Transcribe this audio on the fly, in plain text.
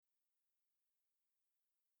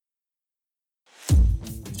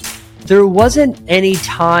there wasn't any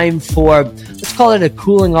time for, let's call it a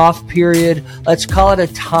cooling off period. Let's call it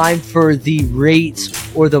a time for the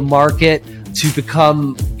rates or the market to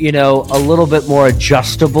become, a little bit more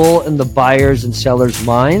adjustable in the buyers and sellers'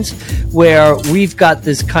 minds, where we've got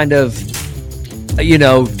this kind of,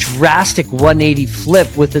 drastic 180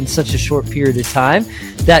 flip within such a short period of time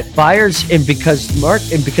that buyers, and because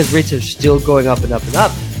rates are still going up and up and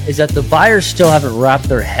up, is that the buyers still haven't wrapped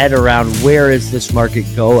their head around where is this market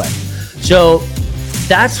going. So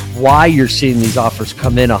that's why you're seeing these offers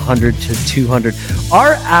come in 100 to 200.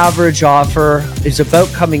 Our average offer is about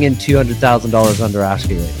coming in $200,000 under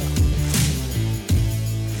asking right now.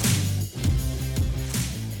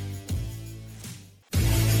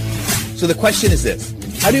 So the question is this: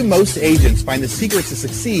 how do most agents find the secrets to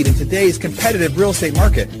succeed in today's competitive real estate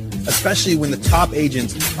market, especially when the top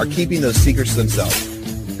agents are keeping those secrets to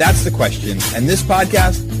themselves? That's the question, and this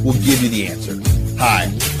podcast will give you the answer.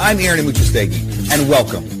 Hi, I'm Aaron Amuchastegui, and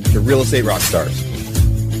welcome to Real Estate Rockstars.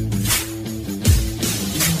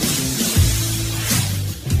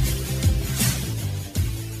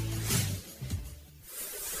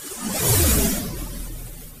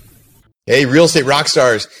 Hey, Real Estate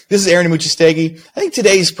Rockstars. This is Aaron Amuchastegui. I think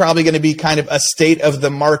today's probably going to be kind of a state of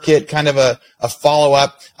the market, kind of a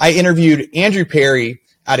follow-up. I interviewed Andrew Perry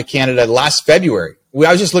out of Canada last February.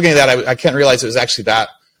 I was just looking at that. I can't realize it was actually that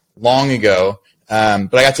long ago.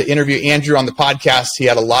 But I got to interview Andrew on the podcast. He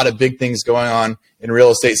had a lot of big things going on in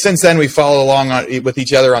real estate. Since then, we follow along with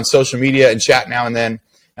each other on social media and chat now and then.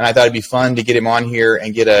 And I thought it'd be fun to get him on here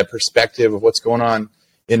and get a perspective of what's going on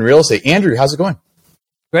in real estate. Andrew, how's it going?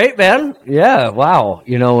 Great, man. Yeah. Wow.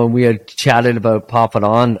 When we had chatted about popping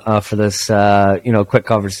on for this, quick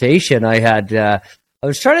conversation, I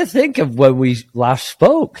was trying to think of when we last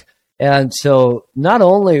spoke. And so not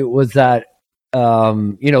only was that,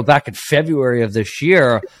 back in February of this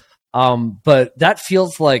year, but that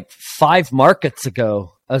feels like 5 markets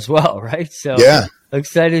ago as well, right? So yeah,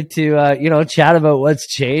 excited to, chat about what's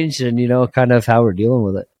changed and, kind of how we're dealing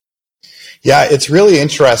with it. Yeah, it's really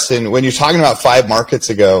interesting when you're talking about 5 markets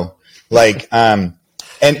ago, and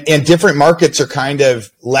different markets are kind of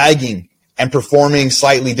lagging and performing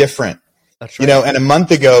slightly different. That's right. And a month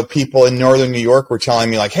ago, people in Northern New York were telling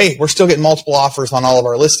me hey, we're still getting multiple offers on all of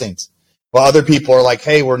our listings. While other people are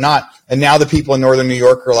hey, we're not. And now the people in Northern New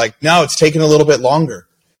York are no, it's taking a little bit longer.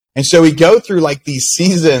 And so we go through these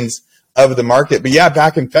seasons of the market. But yeah,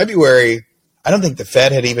 back in February, I don't think the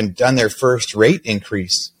Fed had even done their first rate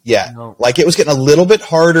increase yet. No. It was getting a little bit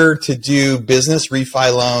harder to do business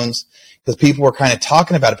refi loans because people were kind of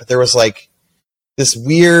talking about it, but there was this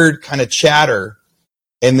weird kind of chatter,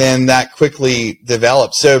 and then that quickly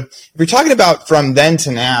developed. So if you're talking about from then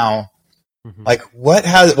to now, what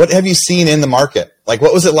have you seen in the market?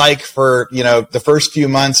 What was it like for, the first few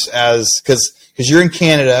months because you're in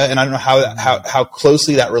Canada, and I don't know how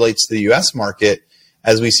closely that relates to the US market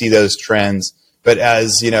as we see those trends. But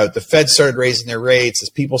as, the Fed started raising their rates, as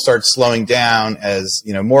people started slowing down, as,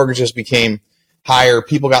 mortgages became higher,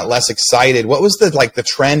 people got less excited. What was the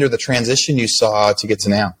trend or the transition you saw to get to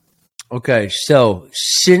now? Okay. So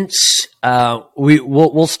since, we'll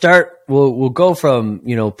go from,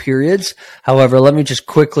 periods. However, let me just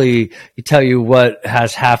quickly tell you what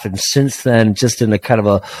has happened since then, just in a kind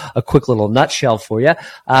of a quick little nutshell for you,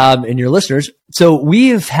 and your listeners. So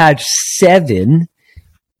we've had 7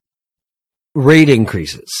 rate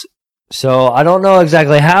increases. So I don't know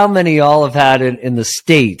exactly how many y'all have had in the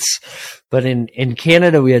States, but in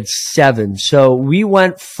Canada we had 7. So we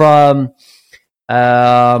went from,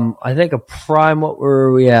 I think a prime, what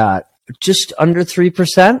were we at? Just under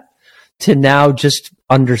 3% to now just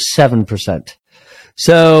under 7%.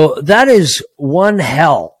 So that is one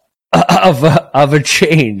hell of a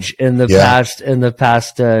change in the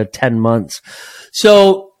past 10 months.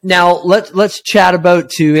 So now let's chat about,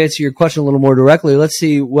 to answer your question a little more directly, let's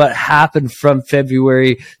see what happened from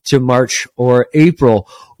February to March or April,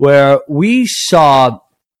 where we saw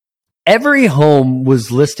every home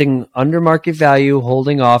was listing under market value,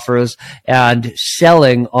 holding offers, and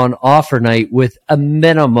selling on offer night with a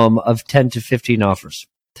minimum of 10 to 15 offers.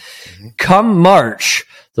 Mm-hmm. Come March,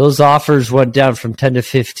 those offers went down from 10 to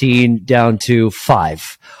 15 down to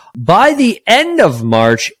 5. By the end of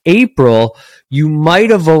March, April, you might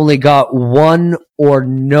have only got 1 or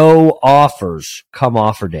no offers come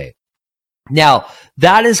offer day. Now,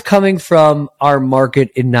 that is coming from our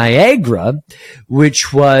market in Niagara,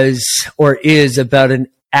 which was or is about an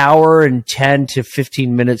hour and 10 to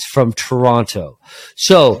 15 minutes from Toronto.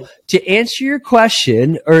 So to answer your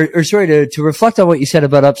question, or sorry, to reflect on what you said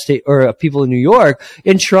about upstate or people in New York,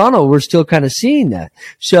 in Toronto, we're still kind of seeing that.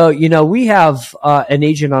 So, we have an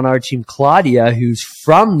agent on our team, Claudia, who's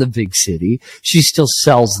from the big city. She still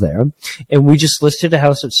sells there. And we just listed a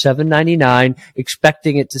house at $799,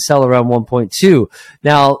 expecting it to sell around 1.2.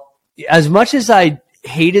 Now, as much as I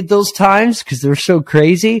hated those times because they're so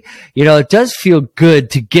crazy, it does feel good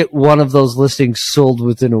to get one of those listings sold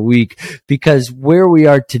within a week, because where we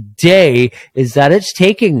are today is that it's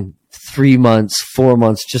taking 3 months, 4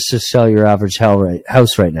 months just to sell your average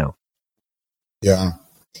house right now. Yeah.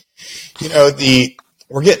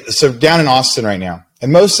 We're getting down in Austin right now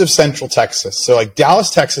and most of Central Texas. So like Dallas,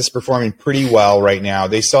 Texas performing pretty well right now.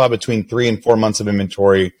 They still have between 3 and 4 months of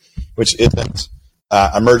inventory, which isn't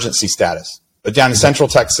emergency status. But down in Central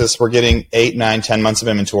Texas, we're getting 8, 9, 10 months of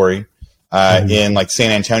inventory. In like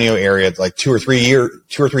San Antonio area, like 2 or 3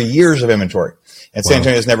 years of inventory. And San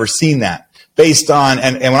Antonio has never seen that. Based on,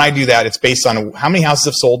 and when I do that, it's based on how many houses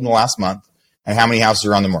have sold in the last month and how many houses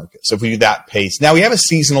are on the market. So if we do that pace, now we have a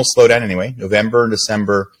seasonal slowdown anyway. November and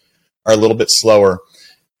December are a little bit slower.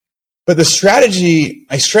 But my strategy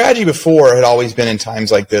before had always been in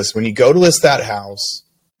times like this, when you go to list that house,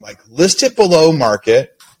 like list it below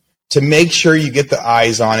market, to make sure you get the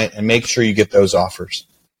eyes on it and make sure you get those offers.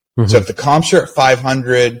 Mm-hmm. So if the comps are at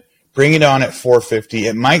 500, bring it on at 450.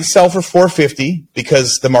 It might sell for 450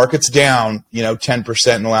 because the market's down,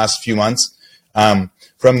 10% in the last few months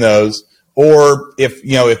from those. Or if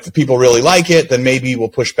the people really like it, then maybe we'll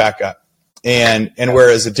push back up. And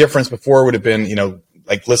whereas the difference before would have been,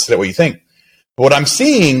 like listed at what you think. But what I'm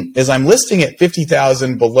seeing is I'm listing at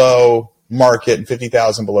 50,000 below market and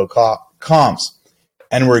 50,000 below comps.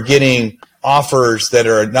 And we're getting offers that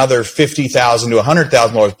are another $50,000 to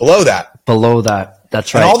 $100,000 below that. Below that.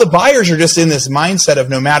 That's right. And all the buyers are just in this mindset of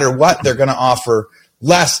no matter what, they're going to offer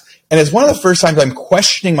less. And it's one of the first times I'm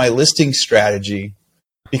questioning my listing strategy,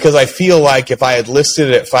 because I feel like if I had listed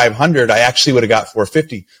it at 500, I actually would have got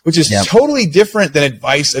 450, which is totally different than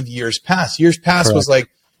advice of years past. Years past Correct. Was like,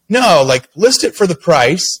 no, like list it for the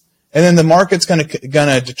price, and then the market's going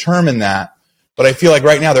to determine that. But I feel like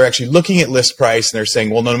right now they're actually looking at list price and they're saying,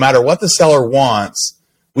 well, no matter what the seller wants,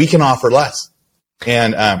 we can offer less.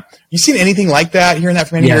 And you seen anything like that, hearing that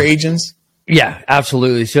from any of your agents? Yeah,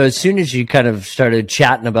 absolutely. So as soon as you kind of started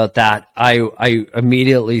chatting about that, I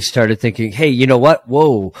immediately started thinking, hey, you know what?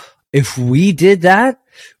 Whoa, if we did that,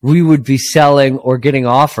 we would be selling or getting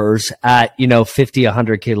offers at, 50,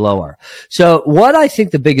 100K lower. So what I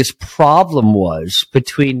think the biggest problem was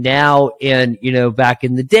between now and, back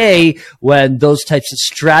in the day when those types of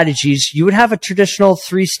strategies, you would have a traditional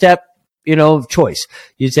 3-step choice.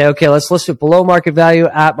 You'd say, okay, let's list it below market value,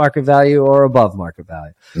 at market value, or above market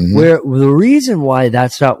value. Mm-hmm. Where the reason why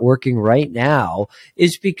that's not working right now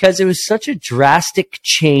is because it was such a drastic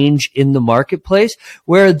change in the marketplace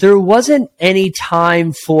where there wasn't any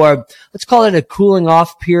time for, let's call it a cooling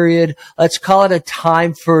off period. Let's call it a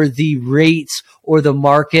time for the rates or the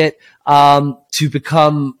market, to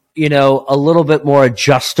become a little bit more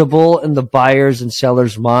adjustable in the buyers and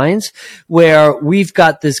sellers' minds, where we've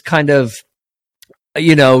got this kind of,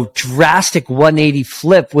 drastic 180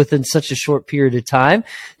 flip within such a short period of time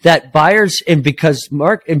that buyers, and because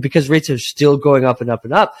rates are still going up and up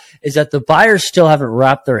and up, is that the buyers still haven't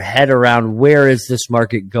wrapped their head around where is this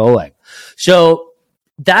market going. So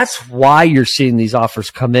that's why you're seeing these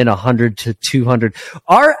offers come in 100 to 200.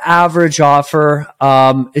 Our average offer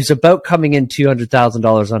is about coming in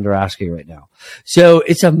 $200,000 under asking right now. So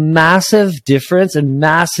it's a massive difference and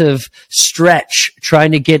massive stretch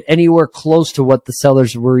trying to get anywhere close to what the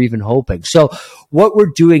sellers were even hoping. So what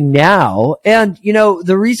we're doing now, and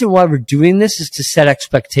the reason why we're doing this is to set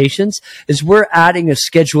expectations, is we're adding a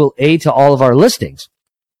Schedule A to all of our listings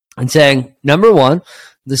and saying, number one,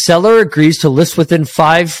 the seller agrees to list within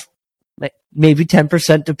 5, maybe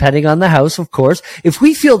 10%, depending on the house, of course. If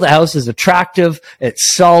we feel the house is attractive,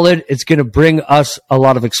 it's solid, it's going to bring us a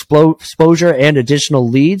lot of exposure and additional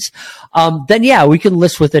leads, then we can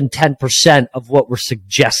list within 10% of what we're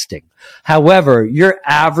suggesting. However, your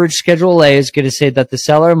average Schedule A is going to say that the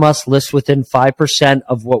seller must list within 5%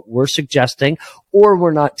 of what we're suggesting, or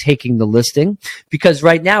we're not taking the listing, because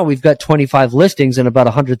right now we've got 25 listings and about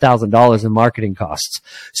 $100,000 in marketing costs.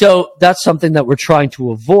 So that's something that we're trying to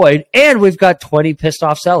avoid. And we've got 20 pissed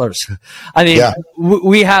off sellers. I mean,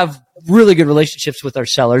 we have really good relationships with our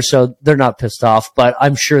sellers, so they're not pissed off, but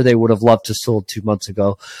I'm sure they would have loved to sold 2 months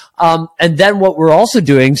ago. And then what we're also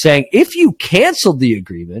doing, saying, if you canceled the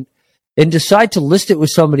agreement and decide to list it with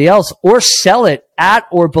somebody else or sell it at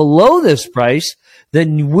or below this price,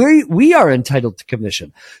 then we are entitled to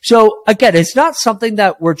commission. So again, it's not something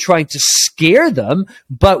that we're trying to scare them,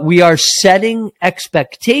 but we are setting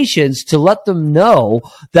expectations to let them know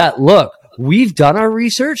that, look, we've done our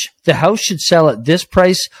research. The house should sell at this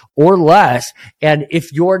price or less. And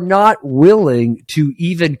if you're not willing to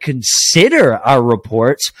even consider our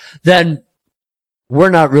reports, then we're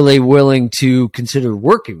not really willing to consider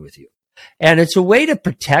working with you. And it's a way to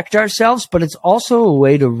protect ourselves, but it's also a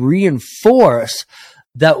way to reinforce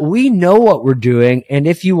that we know what we're doing. And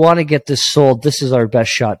if you want to get this sold, this is our best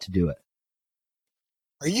shot to do it.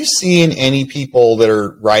 Are you seeing any people that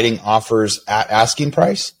are writing offers at asking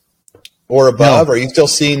price or above? No. Are you still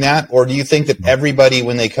seeing that? Or do you think that everybody,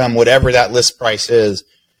 when they come, whatever that list price is,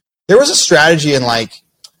 there was a strategy in like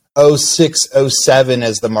 06, 07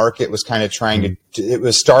 as the market was kind of trying to, it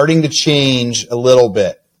was starting to change a little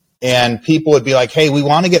bit. And people would be like, hey, we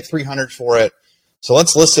want to get 300 for it, so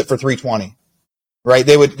let's list it for 320. Right?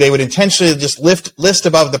 They would intentionally just list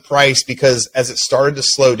above the price, because as it started to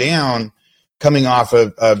slow down, coming off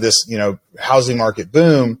of this, housing market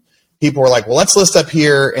boom, people were like, well, let's list up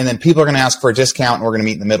here, and then people are going to ask for a discount, and we're going to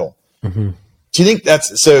meet in the middle. Mm-hmm. Do you think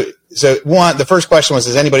that's so? One, the first question was,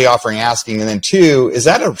 is anybody offering asking? And then two, is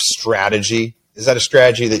that a strategy? Is that a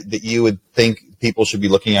strategy that you would think people should be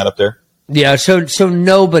looking at up there? Yeah, so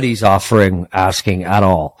nobody's offering asking at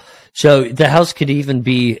all. So the house could even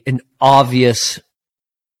be an obviously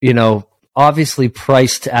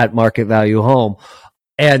priced at market value home,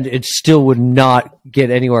 and it still would not get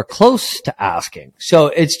anywhere close to asking. So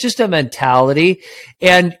it's just a mentality,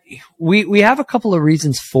 and we have a couple of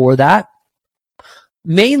reasons for that.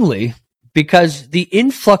 Mainly because the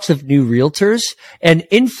influx of new realtors and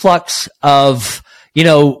influx of,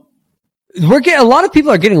 a lot of people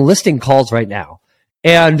are getting listing calls right now,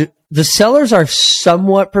 and the sellers are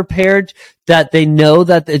somewhat prepared that they know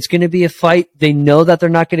that it's going to be a fight. They know that they're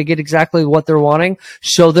not going to get exactly what they're wanting.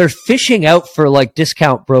 So they're fishing out for like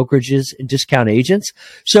discount brokerages and discount agents.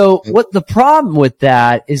 So what the problem with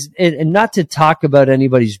that is, and not to talk about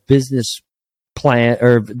anybody's business plan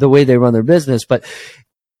or the way they run their business, but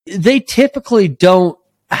they typically don't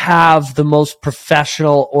have the most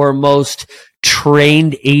professional or most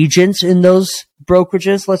trained agents in those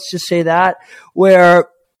brokerages. Let's just say that, where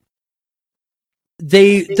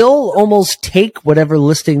they'll almost take whatever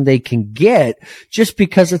listing they can get just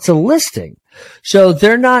because it's a listing. So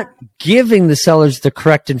they're not giving the sellers the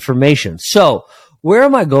correct information. So where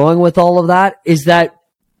am I going with all of that is that,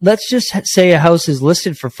 let's just say a house is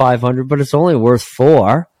listed for 500, but it's only worth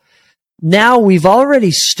 4. Now we've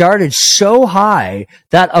already started so high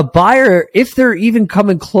that a buyer, if they're even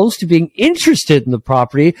coming close to being interested in the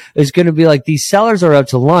property, is going to be like, these sellers are out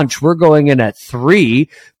to lunch. We're going in at 3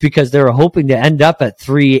 because they're hoping to end up at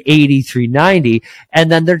 380, 390.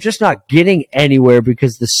 And then they're just not getting anywhere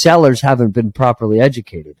because the sellers haven't been properly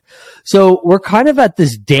educated. So we're kind of at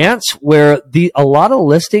this dance where a lot of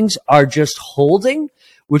listings are just holding,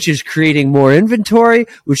 which is creating more inventory,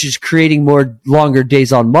 which is creating more longer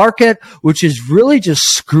days on market, which is really just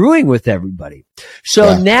screwing with everybody.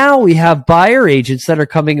 So now we have buyer agents that are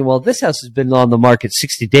coming in. Well, this house has been on the market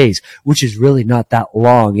 60 days, which is really not that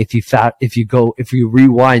long if you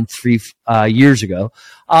rewind 3 years ago.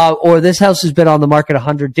 Or this house has been on the market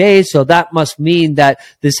 100 days, so that must mean that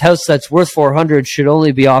this house that's worth 400 should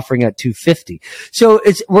only be offering at 250. So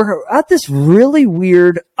we're at this really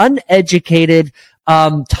weird, uneducated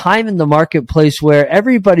time in the marketplace where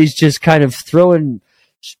everybody's just kind of throwing,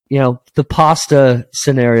 the pasta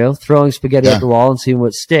scenario, throwing spaghetti at the wall and seeing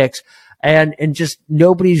what sticks, and just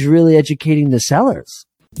nobody's really educating the sellers.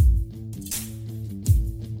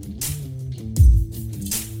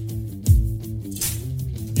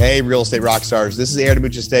 Hey, real estate rock stars. This is Aaron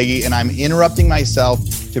Amuchastegui, and I'm interrupting myself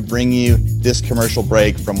to bring you this commercial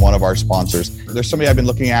break from one of our sponsors. There's somebody I've been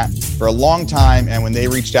looking at for a long time, and when they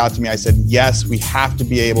reached out to me, I said, yes, we have to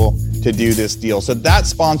be able to do this deal. So that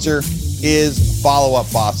sponsor is Follow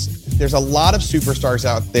Up Boss. There's a lot of superstars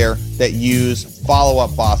out there that use Follow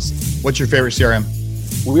Up Boss. What's your favorite CRM?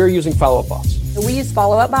 We're using Follow Up Boss. We use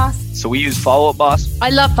Follow Up Boss. So we use Follow Up Boss. I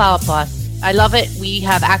love Follow Up Boss. I love it. We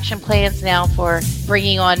have action plans now for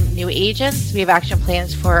bringing on new agents. We have action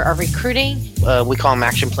plans for our recruiting. We call them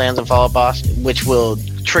action plans in Follow Up Boss, which will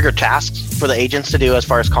trigger tasks for the agents to do as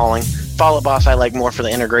far as calling. Follow Up Boss I like more for the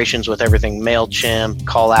integrations with everything, MailChimp,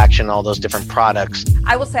 Call Action, all those different products.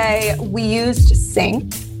 I will say we used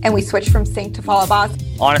Sync, and we switched from Sync to Follow Up Boss.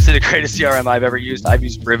 Honestly, the greatest CRM I've ever used. I've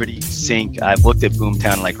used Brivity, Sync. I've looked at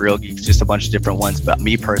Boomtown, like Real Geeks, just a bunch of different ones. But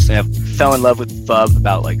me personally, I fell in love with FUB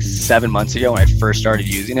about 7 months ago when I first started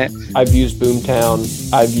using it. I've used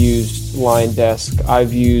Boomtown. I've used LionDesk.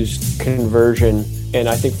 I've used Conversion. And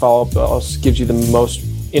I think Follow Up Boss gives you the most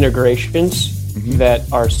integrations that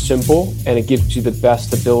are simple, and it gives you the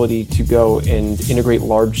best ability to go and integrate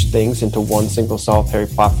large things into one single solitary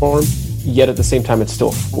platform, yet at the same time, it's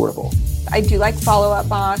still affordable. I do like Follow Up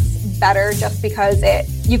Boss better just because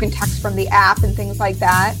you can text from the app and things like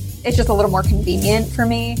that. It's just a little more convenient for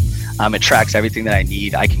me. It tracks everything that I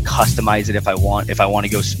need. I can customize it if I want. If I want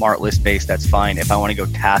to go smart list based, that's fine. If I want to go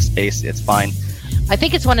task based, it's fine. I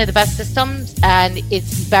think it's one of the best systems, and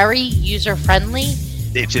it's very user friendly.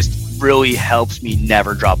 It just really helps me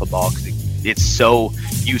never drop a ball because it's so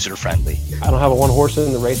user friendly. I don't have a one horse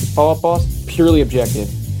in the race with Follow Up Boss. Purely objective,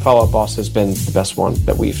 Follow Up Boss has been the best one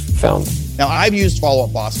that we've found. Now, I've used Follow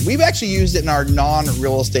Up Boss. We've actually used it in our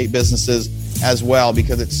non-real estate businesses as well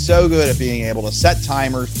because it's so good at being able to set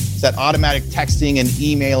timers, set automatic texting and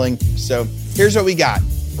emailing. So here's what we got.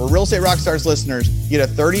 For Real Estate Rockstars listeners, you get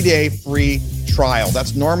a 30-day free trial.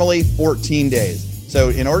 That's normally 14 days. So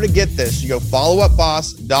in order to get this, you go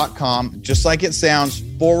followupboss.com, just like it sounds,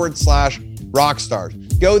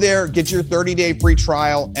 /Rockstars. Go there, get your 30-day free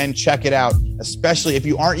trial, and check it out. Especially if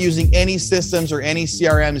you aren't using any systems or any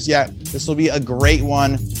CRMs yet, this will be a great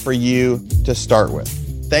one for you to start with.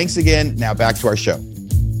 Thanks again. Now back to our show.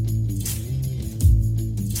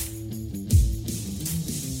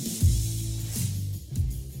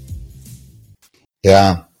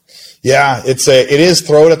 Yeah. It is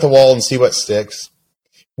throw it at the wall and see what sticks.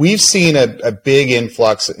 We've seen a big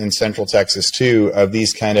influx in Central Texas too of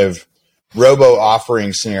these kind of robo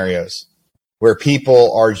offering scenarios where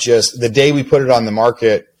people are just, the day we put it on the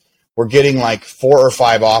market, we're getting like 4 or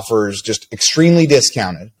 5 offers just extremely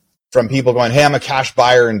discounted from people going, hey, I'm a cash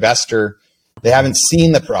buyer investor. They haven't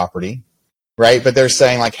seen the property, right? But they're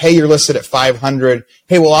saying like, hey, you're listed at 500.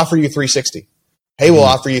 Hey, we'll offer you 360. Hey, we'll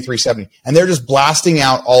offer you 370. And they're just blasting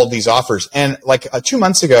out all of these offers. And like 2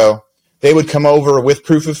 months ago, they would come over with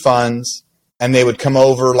proof of funds and they would come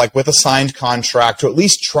over like with a signed contract to at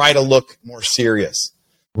least try to look more serious.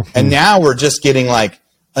 And now we're just getting like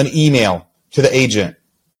an email to the agent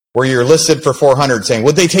where you're listed for 400 saying,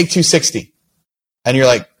 would they take 260? And you're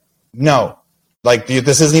like, no, like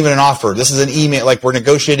this isn't even an offer. This is an email. Like we're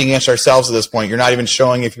negotiating against ourselves at this point. You're not even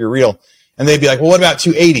showing if you're real. And they'd be like, well, what about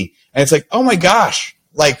 280? And it's like, oh my gosh,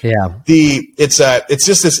 like it's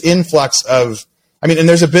just this influx of, I mean, and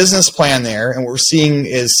there's a business plan there, and what we're seeing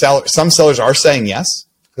is some sellers are saying yes.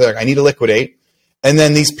 They're like, I need to liquidate. And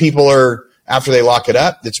then these people are, after they lock it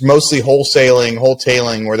up, it's mostly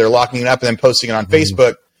wholetailing, where they're locking it up and then posting it on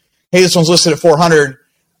Facebook. Hey, this one's listed at 400.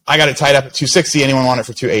 I got it tied up at 260. Anyone want it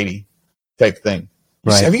for 280 type thing.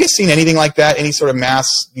 Right. Have you guys seen anything like that? Any sort of mass,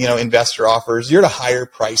 investor offers? You're at a higher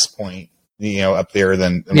price point, up there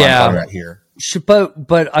than what I'm talking about here.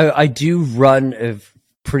 But I do run a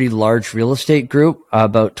pretty large real estate group,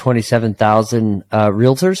 about 27,000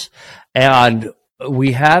 realtors. And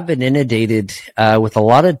we have been inundated with a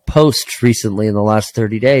lot of posts recently in the last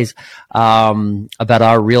 30 days about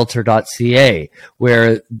our realtor.ca,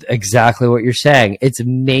 where exactly what you're saying. It's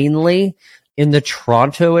mainly in the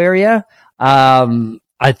Toronto area.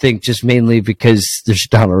 I think just mainly because there's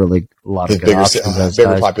not really a lot of good options.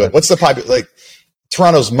 Bigger population. What's the population? Like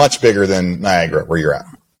Toronto's much bigger than Niagara, where you're at.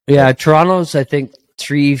 Yeah, Toronto's I think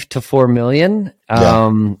 3 to 4 million.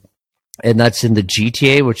 And that's in the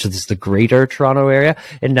GTA, which is the greater Toronto area.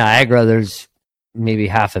 In Niagara, there's maybe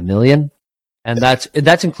 500,000. And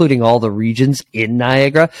that's including all the regions in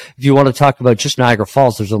Niagara. If you want to talk about just Niagara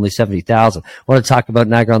Falls, there's only 70,000. Want to talk about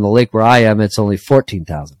Niagara on the Lake, where I am, it's only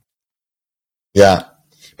 14,000. Yeah.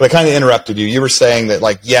 But I kind of interrupted you. You were saying that,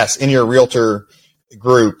 like, yes, in your realtor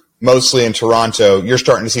group, mostly in Toronto, you're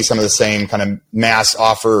starting to see some of the same kind of mass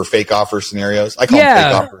offer or fake offer scenarios. I call them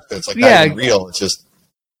fake offers. It's like not even real. It's just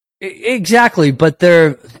exactly. But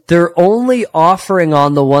they're only offering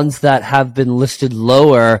on the ones that have been listed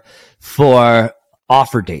lower for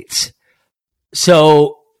offer dates.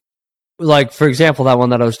 So, like, for example, that one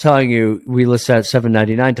that I was telling you, we listed at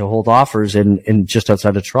 $799 to hold offers in just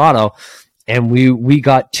outside of Toronto. And we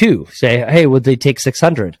got 2 say, hey, would they take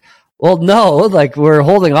 600? Well, no, like we're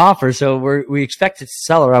holding offers. So we expect it to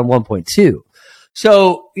sell around 1.2.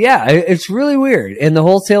 So yeah, it's really weird. And the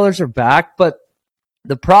wholesalers are back. But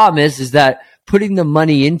the problem is that putting the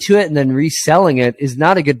money into it and then reselling it is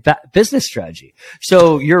not a good business strategy.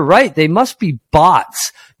 So you're right. They must be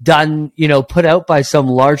bots done, put out by some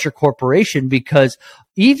larger corporation, because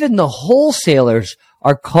even the wholesalers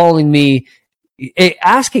are calling me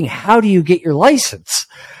asking, how do you get your license?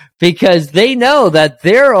 because they know that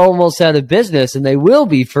they're almost out of business, and they will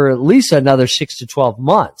be for at least another 6 to 12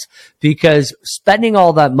 months, because spending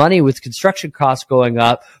all that money with construction costs going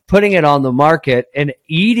up, putting it on the market and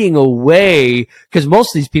eating away, because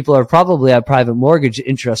most of these people are probably at private mortgage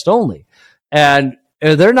interest only, and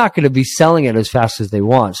they're not going to be selling it as fast as they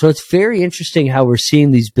want. So it's very interesting how we're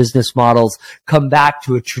seeing these business models come back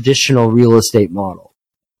to a traditional real estate model.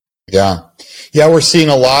 Yeah. We're seeing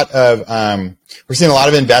a lot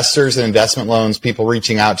of investors and investment loans, people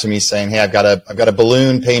reaching out to me saying, "Hey, I've got a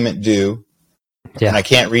balloon payment due, and I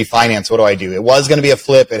can't refinance. What do I do? It was going to be a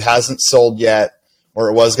flip, it hasn't sold yet, or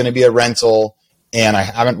it was going to be a rental, and I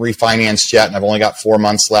haven't refinanced yet, and I've only got 4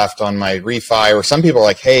 months left on my refi." Or some people are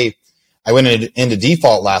like, "Hey, I went into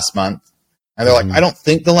default last month," and they're like, "I don't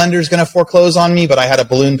think the lender's going to foreclose on me, but I had a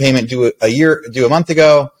balloon payment due a month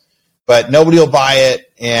ago, but nobody will buy it."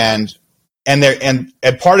 And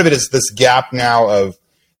part of it is this gap now of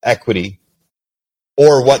equity,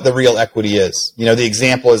 or what the real equity is. You know, the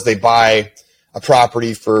example is they buy a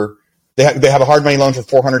property for, they have a hard money loan for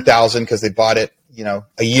 $400,000 because they bought it,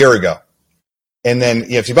 a year ago. And then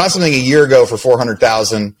if you bought something a year ago for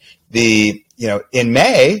 $400,000, in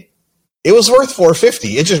May, it was worth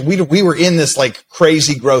 $450,000. It just, we were in this like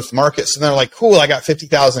crazy growth market. So they're like, cool, I got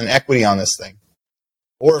 $50,000 in equity on this thing.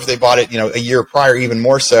 Or if they bought it, a year prior, even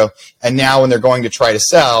more so. And now when they're going to try to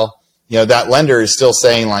sell, that lender is still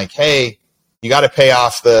saying like, "Hey, you got to pay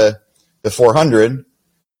off the $400,000.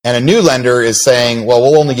 And a new lender is saying, "Well,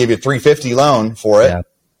 we'll only give you $350,000 loan for it,"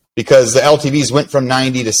 because the LTVs went from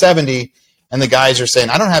 90 to 70. And the guys are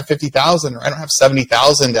saying, "I don't have $50,000 or I don't have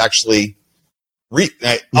 $70,000 to actually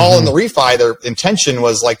all in the refi." Their intention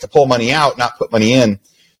was like to pull money out, not put money in.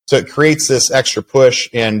 So it creates this extra push,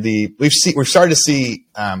 and we've started to see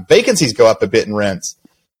vacancies go up a bit in rents.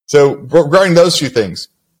 So regarding those two things,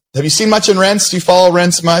 have you seen much in rents? Do you follow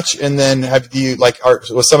rents much? And then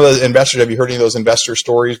with some of the investors, have you heard any of those investor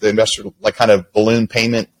stories, the investor like kind of balloon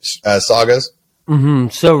payment sagas? Mm-hmm.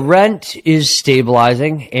 So rent is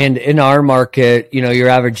stabilizing, and in our market, your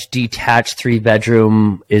average detached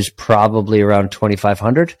 3-bedroom is probably around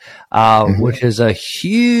 2,500, which is a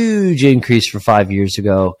huge increase from 5 years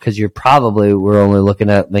ago, because we're only looking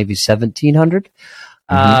at maybe 1,700.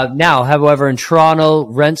 Now, however, in Toronto,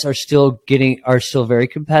 rents are still very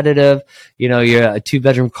competitive. Your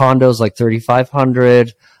 2-bedroom condos like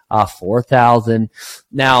 3,500, 4,000.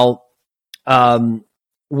 Now,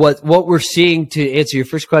 what we're seeing, to answer your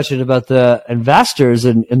first question about the investors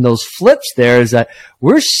and those flips there, is that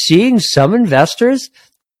we're seeing some investors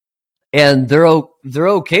and they're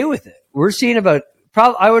okay with it. We're seeing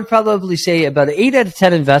I would probably say about 8 out of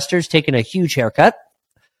 10 investors taking a huge haircut.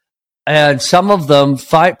 And some of them,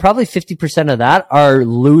 probably 50% of that, are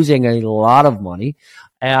losing a lot of money.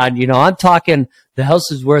 And, I'm talking, the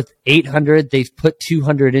house is worth $800. They've put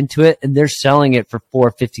 $200 into it, and they're selling it for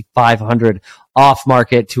 $450, $500 off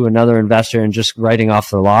market to another investor and just writing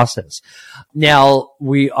off their losses. Now,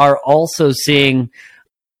 we are also seeing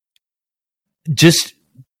just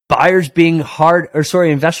investors being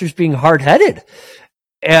hard-headed.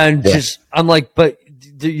 And I'm like, but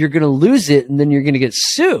you're going to lose it, and then you're going to get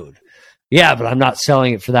sued. Yeah, but I'm not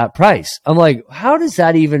selling it for that price. I'm like, how does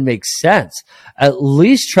that even make sense? At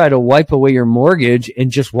least try to wipe away your mortgage and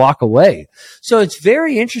just walk away. So it's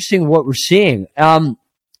very interesting what we're seeing.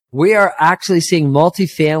 We are actually seeing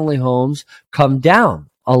multifamily homes come down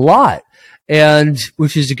a lot, and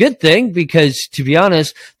which is a good thing, because to be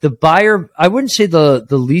honest, I wouldn't say the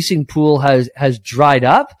leasing pool has dried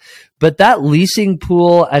up, but that leasing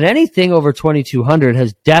pool at anything over 2,200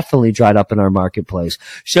 has definitely dried up in our marketplace.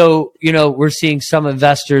 So, we're seeing some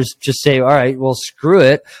investors just say, all right, well, screw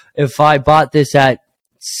it. If I bought this at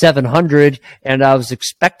 700 and I was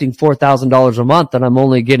expecting $4,000 a month and I'm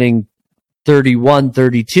only getting 31,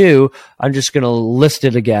 32, I'm just going to list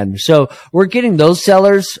it again. So we're getting those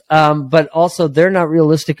sellers, but also they're not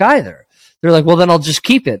realistic either. They're like, well, then I'll just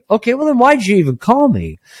keep it. Okay, well, then why did you even call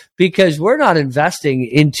me? Because we're not investing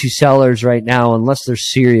into sellers right now unless they're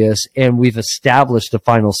serious and we've established a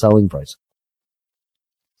final selling price.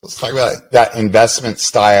 Let's talk about that investment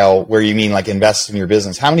style where you mean like invest in your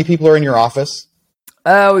business. How many people are in your office?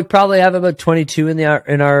 We probably have about 22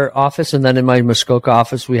 in our office, and then in my Muskoka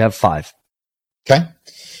office, we have 5. Okay.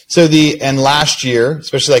 So last year,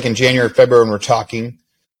 especially like in January, February, when we're talking,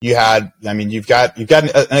 you've got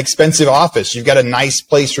an expensive office. You've got a nice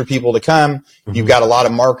place for people to come. Mm-hmm. You've got a lot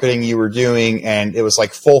of marketing you were doing, and it was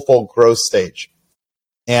like full growth stage.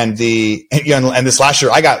 And this last year,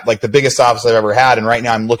 I got like the biggest office I've ever had. And right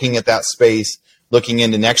now I'm looking at that space, looking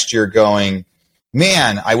into next year going,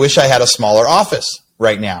 man, I wish I had a smaller office,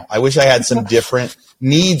 right now. I wish I had some different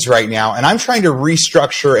needs right now. And I'm trying to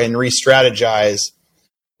restructure and re-strategize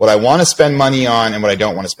what I want to spend money on and what I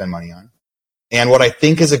don't want to spend money on, and what I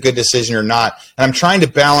think is a good decision or not. And I'm trying to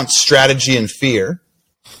balance strategy and fear,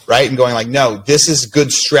 right? And going like, no, this is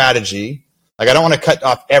good strategy. Like, I don't want to cut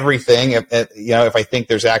off everything if I think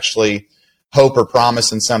there's actually hope or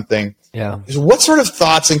promise in something. Yeah. What sort of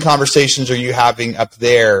thoughts and conversations are you having up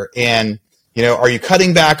there? And, are you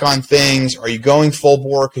cutting back on things? Are you going full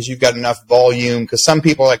bore because you've got enough volume? Because some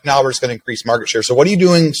people are like, no, we're just going to increase market share. So what are you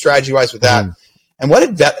doing strategy-wise with that? And what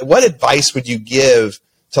advice would you give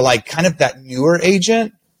to like kind of that newer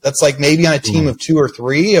agent that's like maybe on a team of 2 or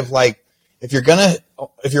 3 of like, if you're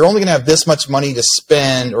only going to have this much money to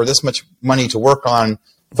spend or this much money to work on,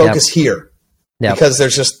 focus here. Yep. Because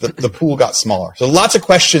there's just the pool got smaller. So lots of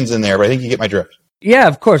questions in there, but I think you get my drift. Yeah,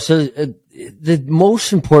 of course. So the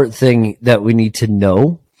most important thing that we need to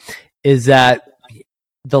know is that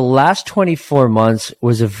the last 24 months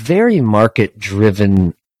was a very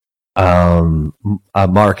market-driven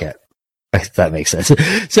market, if that makes sense.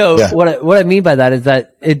 So yeah. What I mean by that is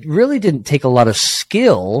that it really didn't take a lot of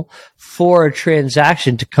skill for a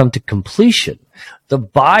transaction to come to completion. The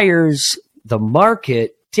buyers, the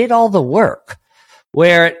market did all the work.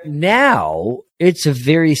 Where now it's a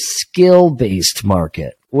very skill-based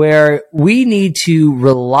market where we need to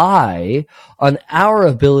rely on our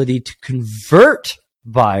ability to convert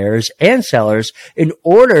buyers and sellers in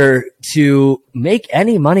order to make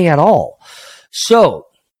any money at all. So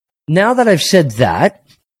now that I've said that,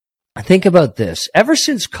 think about this. Ever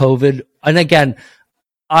since COVID, and again,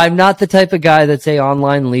 I'm not the type of guy that say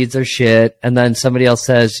online leads are shit, and then somebody else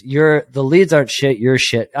says the leads aren't shit, you're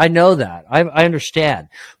shit. I know that. I understand.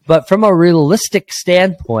 But from a realistic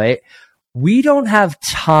standpoint, we don't have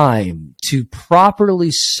time to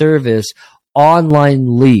properly service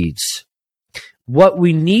online leads. What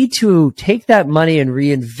we need to take that money and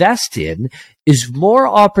reinvest in is more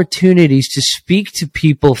opportunities to speak to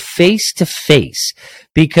people face to face,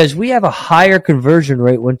 because we have a higher conversion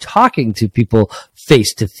rate when talking to people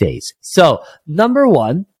face to face. So, number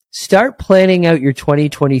 1, start planning out your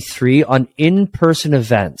 2023 on in-person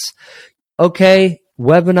events. Okay,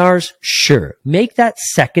 webinars, sure. Make that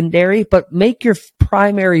secondary, but make your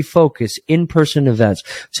primary focus in-person events.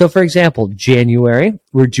 So, for example, January,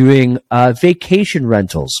 we're doing vacation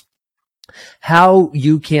rentals. How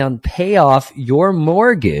you can pay off your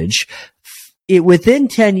mortgage within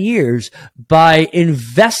 10 years by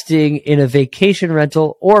investing in a vacation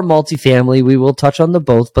rental or multifamily. We will touch on the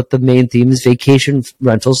both, but the main theme is vacation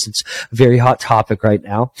rentals. It's a very hot topic right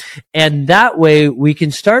now. And that way we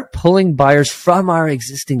can start pulling buyers from our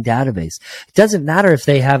existing database. It doesn't matter if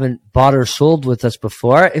they haven't bought or sold with us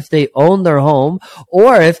before, if they own their home,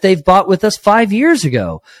 or if they've bought with us 5 years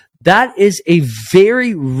ago. That is a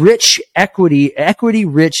very rich equity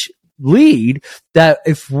rich lead that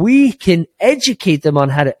if we can educate them on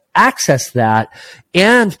how to access that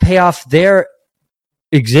and pay off their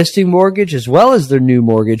existing mortgage as well as their new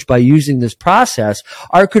mortgage by using this process,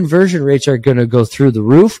 our conversion rates are going to go through the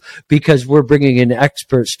roof because we're bringing in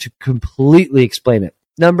experts to completely explain it.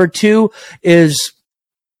 Number 2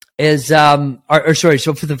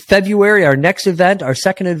 so for the February, our next event, our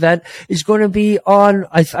second event is going to be on,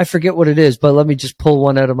 I forget what it is, but let me just pull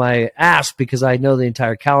one out of my ass because I know the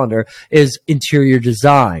entire calendar, is interior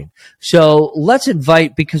design. So let's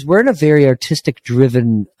invite, because we're in a very artistic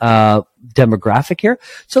driven, demographic here.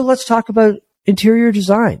 So let's talk about interior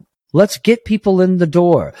design. Let's get people in the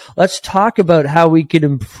door. Let's talk about how we can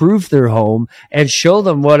improve their home and show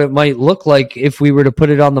them what it might look like if we were to put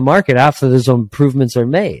it on the market after those improvements are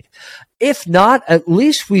made. If not, at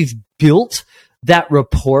least we've built that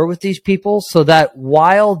rapport with these people so that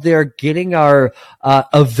while they're getting our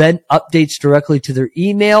event updates directly to their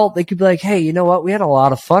email, they could be like, hey, you know what? We had a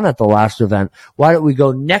lot of fun at the last event. Why don't we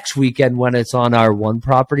go next weekend when it's on our one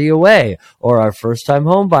property away or our first time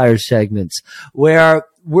home buyer segments, where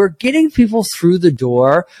we're getting people through the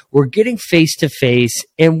door, we're getting face to face,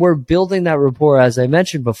 and we're building that rapport, as I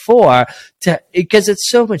mentioned before, because it's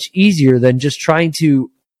so much easier than just trying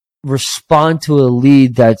to respond to a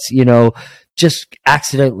lead that's, just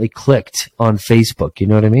accidentally clicked on Facebook. You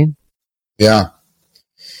know what I mean? Yeah.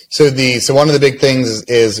 So one of the big things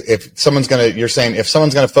is if someone's going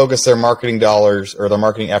to focus their marketing dollars or their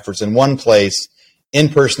marketing efforts in one place,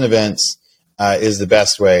 in-person events is the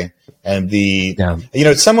best way. And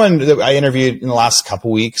someone that I interviewed in the last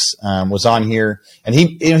couple weeks was on here, and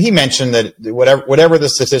he mentioned that whatever the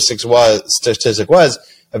statistic was,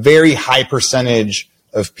 a very high percentage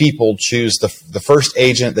of people choose the first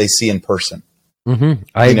agent they see in person.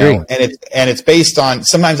 I agree. And it's based on,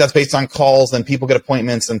 sometimes that's based on calls and people get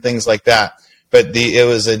appointments and things like that. But it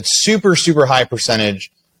was a super, super high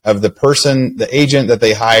percentage of the agent that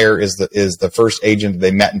they hire is the first agent that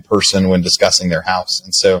they met in person when discussing their house.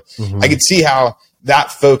 And so I could see how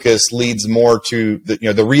that focus leads more to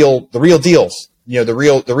the real deals,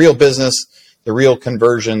 the real business, the real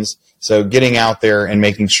conversions. So getting out there and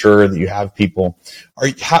making sure that you have people.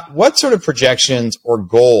 What sort of projections or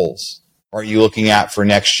goals are you looking at for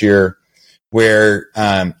next year? Where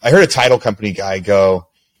I heard a title company guy go,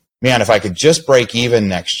 man, if I could just break even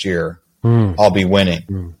next year, I'll be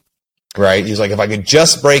winning. Right? He's like, if I could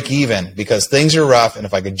just break even, because things are rough, and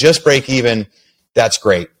if I could just break even, that's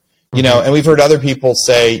great. And we've heard other people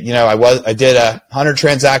say, I did 100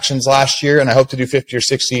 transactions last year, and I hope to do 50 or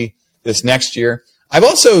 60 this next year. I've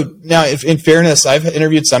also, now, in fairness, I've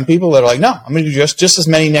interviewed some people that are like, no, I'm going to do just as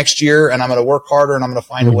many next year, and I'm going to work harder, and I'm going to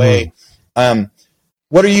find a way.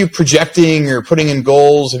 What are you projecting or putting in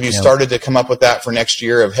goals? Have you started to come up with that for next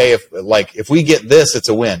year of, hey, if we get this, it's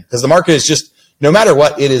a win? Because the market is just, no matter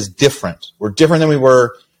what, it is different. We're different than we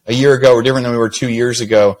were a year ago. We're different than we were 2 years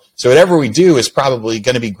ago. So whatever we do is probably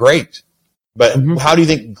going to be great. But how do you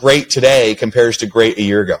think great today compares to great a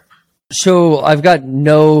year ago? So I'm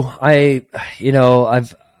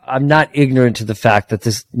not ignorant to the fact that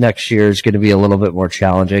this next year is going to be a little bit more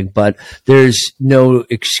challenging, but there's no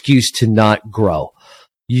excuse to not grow.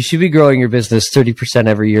 You should be growing your business 30%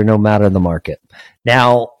 every year, no matter the market.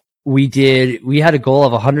 Now, we had a goal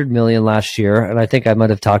of 100 million last year, and I think I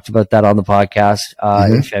might have talked about that on the podcast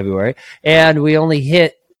in February, and we only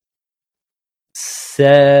hit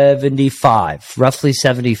 75, roughly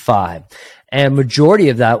 75. And majority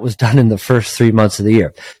of that was done in the first 3 months of the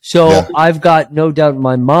year. So I've got no doubt in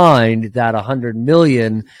my mind that 100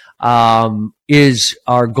 million is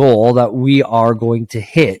our goal that we are going to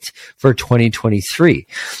hit for 2023.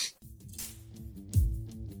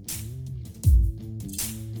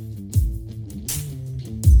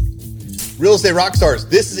 Real Estate Rockstars,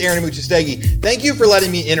 this is Aaron Amuchastegui. Thank you for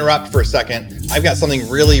letting me interrupt for a second. I've got something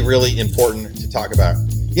really, really important to talk about.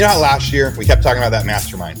 You know how last year we kept talking about that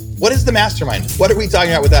mastermind? What is the mastermind? What are we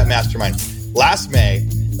talking about with that mastermind? Last May,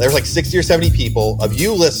 there was like 60 or 70 people of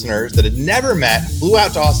you listeners that had never met, flew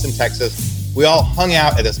out to Austin, Texas. We all hung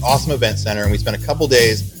out at this awesome event center, and we spent a couple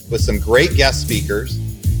days with some great guest speakers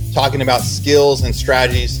talking about skills and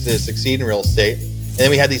strategies to succeed in real estate. And then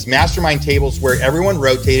we had these mastermind tables where everyone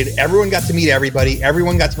rotated, everyone got to meet everybody,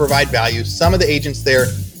 everyone got to provide value. Some of the agents there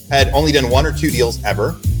had only done 1 or 2 deals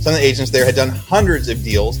ever. Some of the agents there had done hundreds of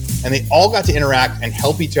deals, and they all got to interact and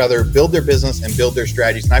help each other build their business and build their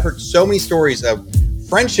strategies. And I've heard so many stories of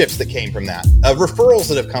friendships that came from that, of referrals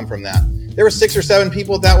that have come from that. There were 6 or 7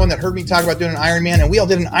 people at that one that heard me talk about doing an Ironman, and we all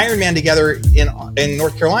did an Ironman together in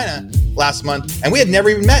North Carolina last month, and we had never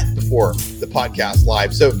even met before the podcast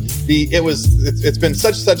live. So it's been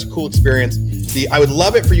such a cool experience. I would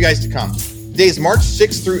love it for you guys to come. Days March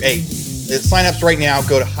 6th through 8th. Sign-ups right now.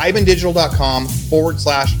 Go to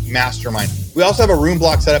hibandigital.com/mastermind. We also have a room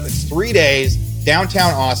block set up. It's 3 days,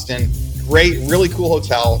 downtown Austin. Great, really cool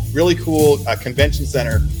hotel, really cool convention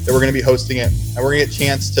center that we're going to be hosting it. And we're going to get a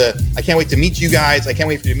chance I can't wait to meet you guys. I can't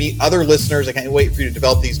wait for you to meet other listeners. I can't wait for you to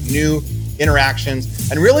develop these new interactions.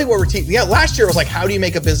 And really what we're teaching, last year was like, how do you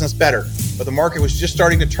make a business better? But the market was just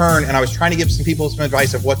starting to turn, and I was trying to give some people some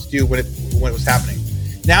advice of what to do when it was happening.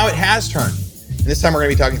 Now it has turned. And this time we're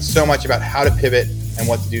going to be talking so much about how to pivot and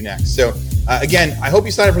what to do next. So again, I hope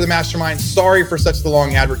you sign up for the mastermind. Sorry for such the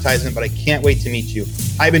long advertisement, but I can't wait to meet you.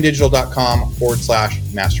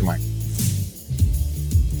 hibandigital.com/mastermind.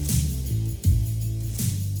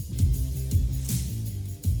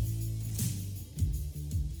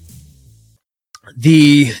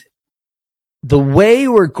 The way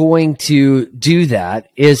we're going to do that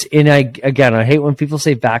is I hate when people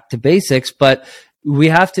say back to basics, but we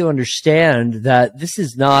have to understand that this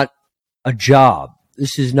is not a job.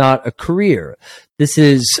 This is not a career. This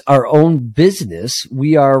is our own business.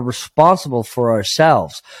 We are responsible for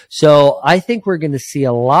ourselves. So I think we're going to see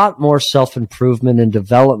a lot more self-improvement and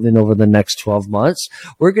development over the next 12 months.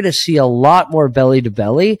 We're going to see a lot more belly to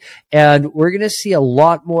belly, and we're going to see a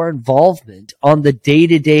lot more involvement on the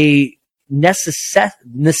day-to-day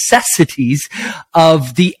necessities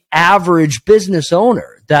of the average business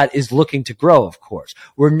owner that is looking to grow, of course.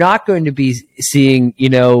 We're not going to be seeing,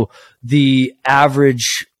 the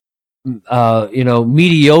average,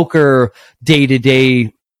 mediocre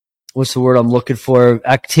day-to-day, what's the word I'm looking for?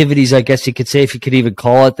 Activities, I guess you could say, if you could even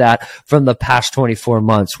call it that, from the past 24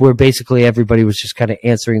 months, where basically everybody was just kind of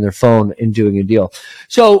answering their phone and doing a deal.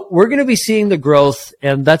 So we're going to be seeing the growth,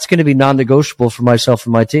 and that's going to be non-negotiable for myself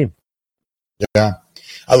and my team. Yeah.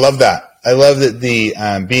 I love that. I love that the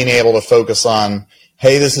being able to focus on,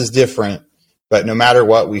 hey, this is different, but no matter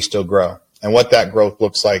what, we still grow, and what that growth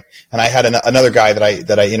looks like. And I had another guy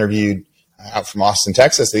that I interviewed out from Austin,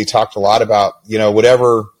 Texas, that he talked a lot about,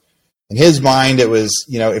 whatever in his mind it was,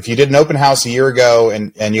 if you did an open house a year ago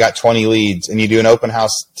and you got 20 leads, and you do an open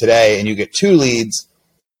house today and you get 2 leads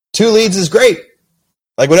is great.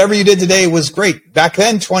 Like whatever you did today was great. Back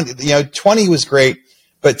then, 20 was great.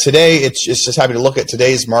 But today, it's just having to look at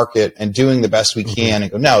today's market and doing the best we can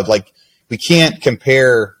and go, no, like we can't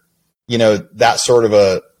compare, that sort of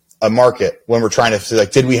a market when we're trying to say,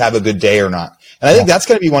 like, did we have a good day or not? And I think that's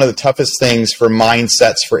going to be one of the toughest things for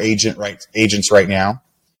mindsets for agents right now.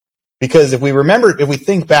 Because if we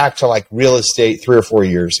think back to like real estate 3 or 4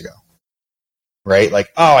 years ago, right?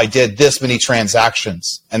 Like, oh, I did this many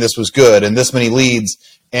transactions and this was good and this many leads.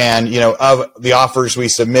 And, of the offers we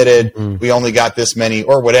submitted, we only got this many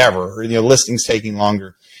or whatever, or, listings taking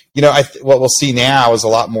longer. What we'll see now is a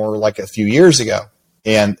lot more like a few years ago.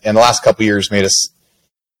 And the last couple of years made us,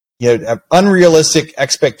 have unrealistic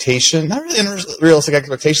expectation, not really unrealistic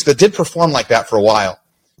expectations that did perform like that for a while.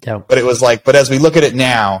 Yeah. But it was like, but as we look at it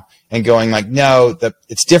now and going like, no,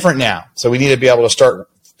 it's different now. So we need to be able to start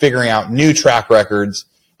figuring out new track records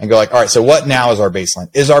and go like, all right, so what now is our baseline?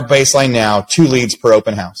 Is our baseline now 2 leads per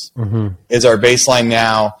open house? Mm-hmm. Is our baseline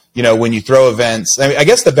now, when you throw events? I mean, I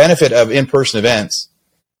guess the benefit of in-person events,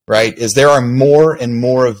 right, is there are more and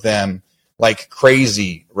more of them like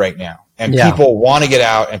crazy right now. And people want to get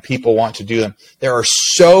out and people want to do them. There are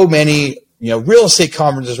so many, real estate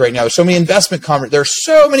conferences right now. There's so many investment conferences. There are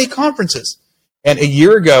so many conferences. And a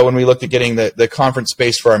year ago when we looked at getting the conference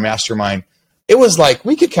space for our mastermind, it was like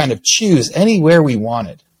we could kind of choose anywhere we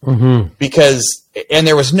wanted. Mm-hmm. And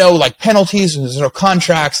there was no like penalties and there's no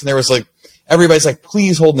contracts, and there was like everybody's like,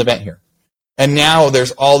 please hold an event here. And now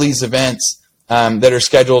there's all these events that are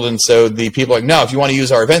scheduled, and so the people are like, no, if you want to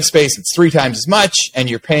use our event space, it's 3 times as much, and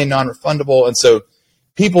you're paying non-refundable. And so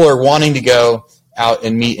people are wanting to go out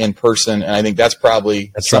and meet in person, and I think that's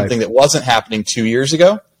probably something that wasn't happening 2 years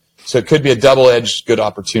ago. So it could be a double-edged good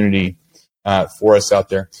opportunity for us out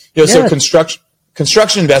there. So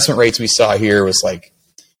construction investment rates we saw here was like,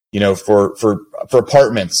 for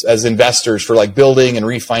apartments as investors for like building and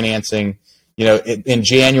refinancing, in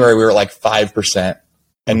January we were at like 5%.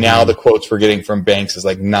 And now the quotes we're getting from banks is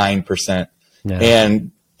like 9%. Yeah.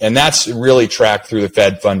 And that's really tracked through the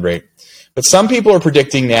Fed fund rate. But some people are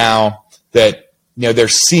predicting now that, they're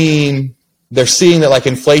seeing that like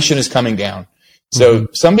inflation is coming down. So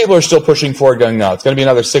some people are still pushing forward going, no, it's going to be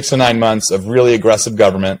another 6 to 9 months of really aggressive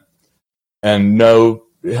government and no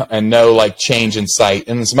like change in sight.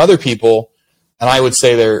 And then some other people, and I would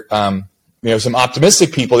say they're, some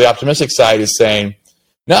optimistic people, the optimistic side is saying,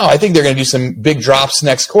 no, I think they're going to do some big drops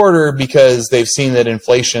next quarter because they've seen that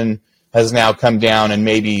inflation has now come down and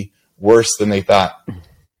maybe worse than they thought.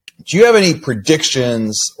 Do you have any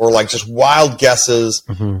predictions or like just wild guesses,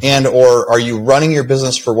 and or are you running your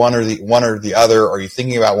business for one or the other? Are you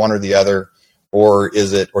thinking about one or the other, or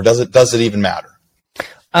does it even matter?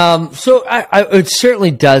 So it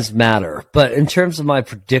certainly does matter, but in terms of my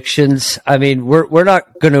predictions, I mean, we're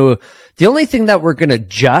not going to, the only thing that we're going to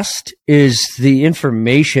adjust is the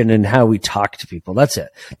information and how we talk to people. That's it.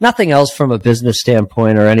 Nothing else from a business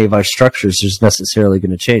standpoint or any of our structures is necessarily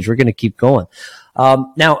going to change. We're going to keep going.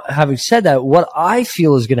 Now, having said that, what I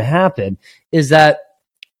feel is going to happen is that,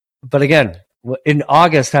 but again, in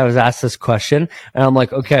August, I was asked this question, and I'm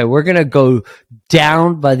like, okay, we're going to go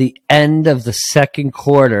down by the end of the second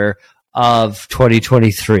quarter of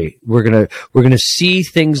 2023. We're going to see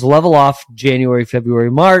things level off January,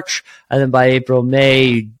 February, March, and then by April,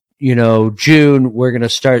 May, June, we're going to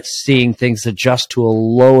start seeing things adjust to a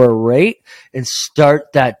lower rate and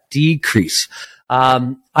start that decrease.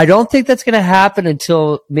 I don't think that's going to happen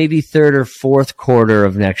until maybe third or fourth quarter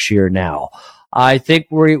of next year now. I think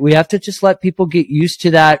we have to just let people get used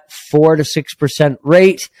to that 4 to 6%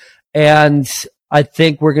 rate. And I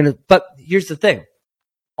think but here's the thing.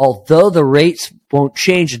 Although the rates won't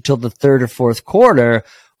change until the third or fourth quarter,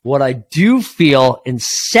 what I do feel and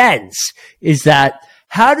sense is that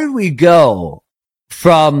how did we go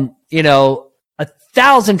from,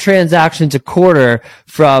 1,000 transactions a quarter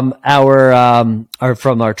from our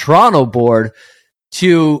Toronto board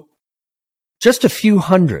to just a few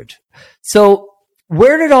hundred? So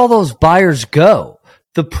where did all those buyers go?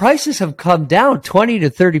 The prices have come down 20 to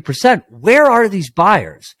 30%. Where are these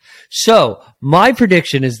buyers? So my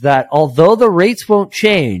prediction is that although the rates won't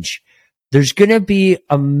change, there's going to be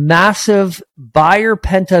a massive buyer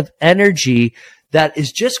pent-up energy that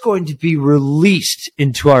is just going to be released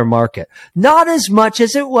into our market. Not as much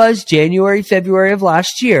as it was January, February of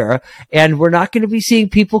last year. And we're not going to be seeing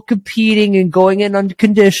people competing and going in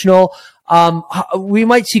unconditional. We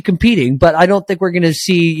might see competing, but I don't think we're going to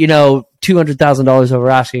see, $200,000 over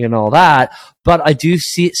asking and all that. But I do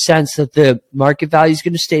sense that the market value is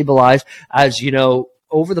going to stabilize as,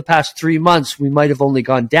 over the past 3 months, we might have only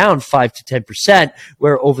gone down 5 to 10%,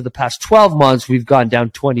 where over the past 12 months, we've gone down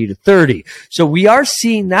 20 to 30. So we are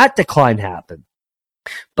seeing that decline happen.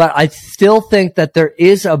 But I still think that there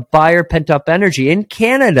is a buyer pent-up energy. In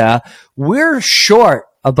Canada, we're short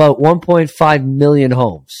about 1.5 million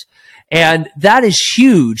homes. And that is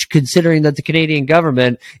huge, considering that the Canadian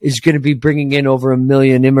government is going to be bringing in over 1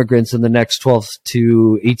 million immigrants in the next 12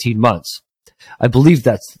 to 18 months. I believe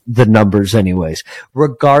that's the numbers anyways.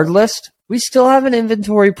 Regardless, we still have an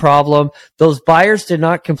inventory problem. Those buyers did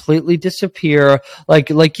not completely disappear.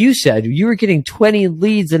 Like you said, you were getting 20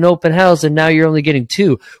 leads in open house and now you're only getting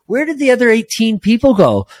 2. Where did the other 18 people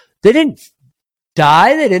go? They didn't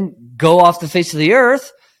die. They didn't go off the face of the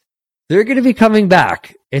earth. They're going to be coming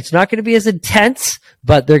back. It's not going to be as intense,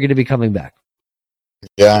 but they're going to be coming back.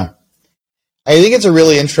 Yeah. I think it's a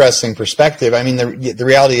really interesting perspective. I mean, the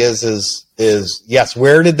reality is yes,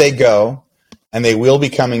 where did they go? And they will be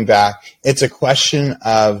coming back. It's a question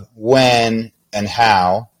of when and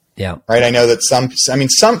how. Yeah. Right. I know that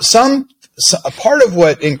a part of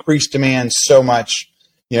what increased demand so much,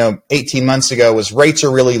 18 months ago was rates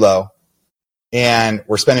are really low and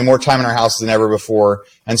we're spending more time in our houses than ever before.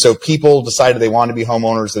 And so people decided they wanted to be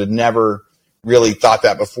homeowners that had never really thought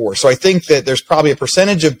that before. So I think that there's probably a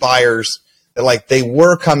percentage of buyers that they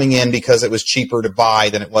were coming in because it was cheaper to buy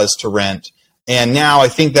than it was to rent. And now I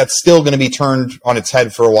think that's still going to be turned on its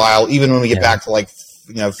head for a while, even when we get back to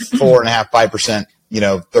 4.5%,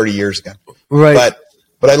 5%, 30 years ago. Right.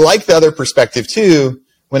 But I like the other perspective too,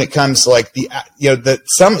 when it comes to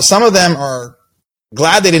some of them are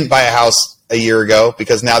glad they didn't buy a house a year ago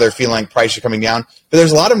because now they're feeling like prices are coming down. But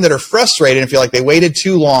there's a lot of them that are frustrated and feel like they waited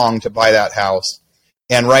too long to buy that house.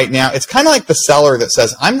 And right now, it's kind of like the seller that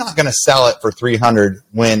says, I'm not going to sell it for $300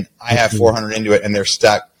 when I have $400 into it and they're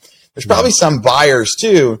stuck. There's probably some buyers,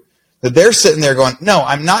 too, that they're sitting there going, no,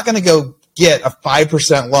 I'm not going to go get a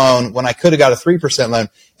 5% loan when I could have got a 3% loan.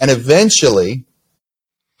 And eventually,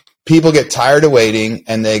 people get tired of waiting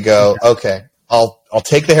and they go, okay, I'll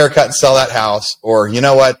take the haircut and sell that house. Or, you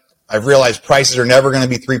know what? I've realized prices are never going to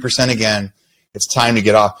be 3% again. It's time to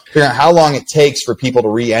get off. Figure out how long it takes for people to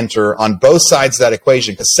re-enter on both sides of that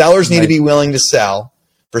equation, because sellers need to be willing to sell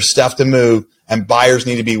for stuff to move, and buyers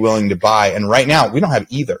need to be willing to buy. And right now, we don't have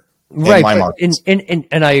either in my market.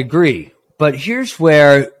 And I agree. But here's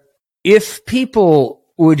where, if people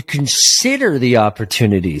would consider the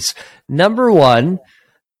opportunities, number one,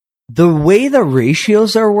 the way the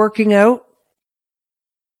ratios are working out,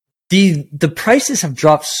 the prices have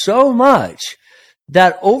dropped so much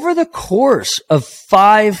that over the course of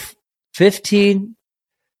 5, 15,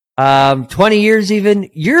 20 years even,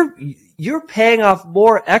 you're paying off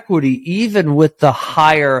more equity even with the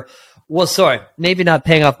higher, maybe not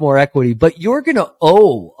paying off more equity, but you're going to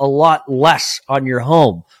owe a lot less on your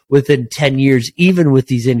home within 10 years, even with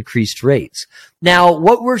these increased rates. Now,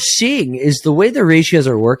 what we're seeing is the way the ratios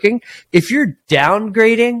are working, if you're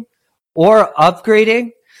downgrading or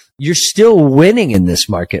upgrading, you're still winning in this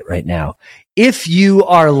market right now. If you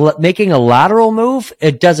are making a lateral move,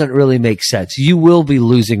 it doesn't really make sense. You will be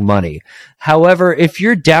losing money. However, if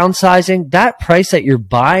you're downsizing, that price that you're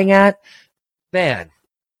buying at, man,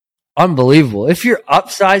 unbelievable. If you're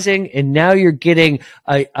upsizing and now you're getting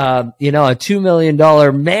a $2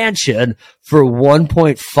 million mansion for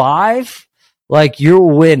 1.5, you're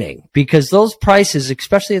winning, because those prices,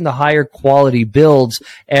 especially in the higher quality builds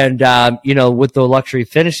and, with the luxury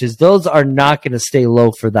finishes, those are not going to stay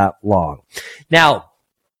low for that long. Now,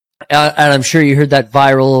 and I'm sure you heard that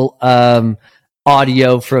viral,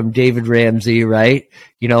 audio from David Ramsey, right?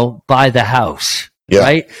 Buy the house. Yeah.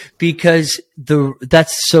 Right? Because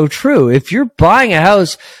that's so true. If you're buying a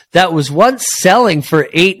house that was once selling for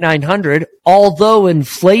 $800-900, although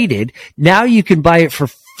inflated, now you can buy it for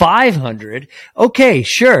 $500. Okay,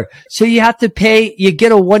 sure. So you have to pay, you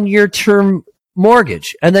get a 1-year term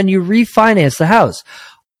mortgage and then you refinance the house.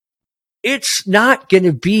 It's not going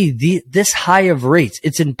to be this high of rates.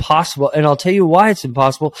 It's impossible. And I'll tell you why it's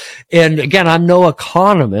impossible. And again, I'm no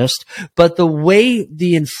economist, but the way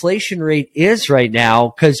the inflation rate is right now,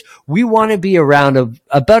 because we want to be around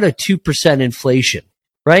about a 2% inflation,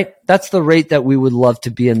 right? That's the rate that we would love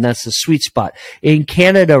to be in. That's the sweet spot. In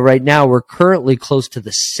Canada right now, we're currently close to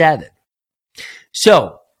the 7.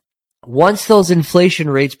 So once those inflation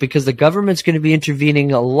rates, because the government's going to be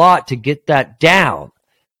intervening a lot to get that down,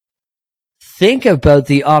 think about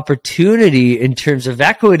the opportunity in terms of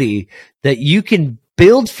equity that you can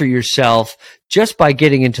build for yourself just by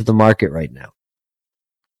getting into the market right now.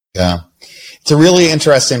 Yeah. It's a really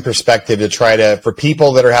interesting perspective to try to, for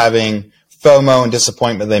people that are having FOMO and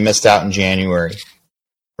disappointment they missed out in January,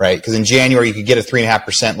 right? Because in January, you could get a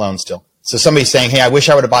 3.5% loan still. So somebody's saying, hey, I wish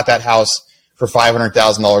I would have bought that house for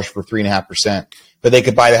 $500,000 for 3.5%, but they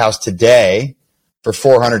could buy the house today for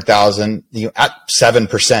 $400,000 at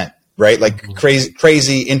 7%, right? Like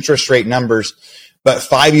crazy interest rate numbers. But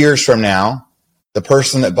 5 years from now, the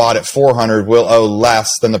person that bought at 400 will owe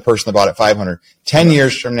less than the person that bought at 500. 10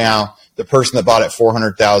 years from now, the person that bought at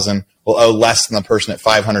 400,000 will owe less than the person at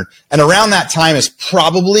 500. And around that time is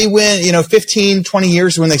probably when, 15, 20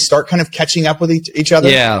 years when they start kind of catching up with each other.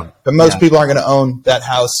 Yeah. But most people aren't going to own that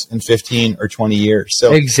house in 15 or 20 years.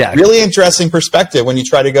 So exactly. Really interesting perspective when you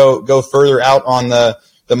try to go further out on the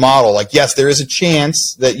model. Like, yes, there is a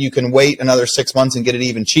chance that you can wait another 6 months and get it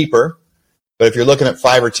even cheaper. But if you're looking at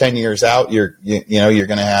 5 or 10 years out, you're going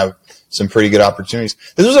to have some pretty good opportunities.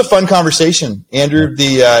 This was a fun conversation, Andrew.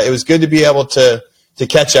 It was good to be able to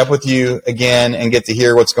catch up with you again and get to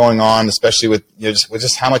hear what's going on, especially with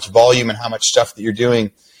just how much volume and how much stuff that you're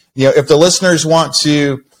doing. If the listeners want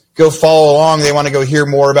to go follow along, they want to go hear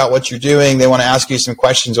more about what you're doing, they want to ask you some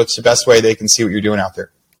questions, what's the best way they can see what you're doing out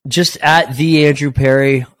there? Just at the Andrew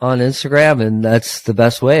Perry on Instagram, and that's the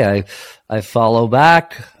best way. I follow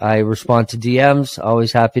back. I respond to DMs.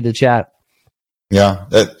 Always happy to chat. Yeah,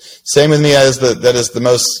 same with me. That's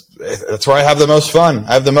where I have the most fun.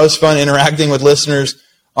 I have the most fun interacting with listeners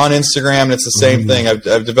on Instagram. And it's the same thing.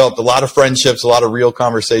 I've developed a lot of friendships, a lot of real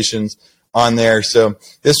conversations on there. So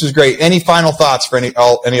this was great. Any final thoughts for any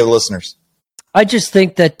of the listeners? I just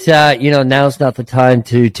think that now's not the time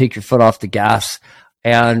to take your foot off the gas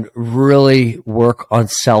and really work on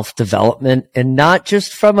self-development, and not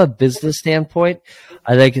just from a business standpoint.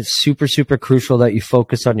 I think it's super, super crucial that you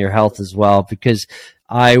focus on your health as well, because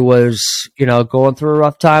I was, going through a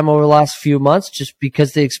rough time over the last few months just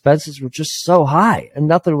because the expenses were just so high and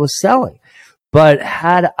nothing was selling. But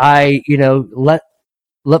had I,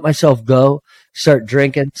 let myself go, start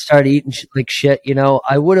drinking, start eating like shit,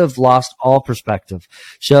 I would have lost all perspective.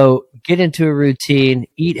 So get into a routine,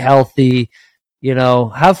 eat healthy,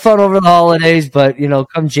 have fun over the holidays, but,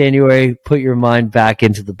 come January, put your mind back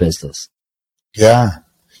into the business. Yeah.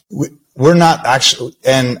 We're not actually,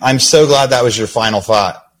 and I'm so glad that was your final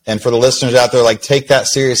thought. And for the listeners out there, take that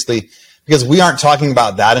seriously, because we aren't talking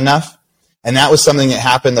about that enough. And that was something that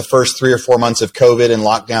happened the first 3 or 4 months of COVID and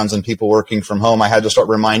lockdowns and people working from home. I had to start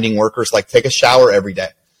reminding workers, take a shower every day.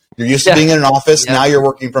 You're used to being in an office. Yeah. Now you're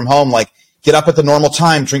working from home. Get up at the normal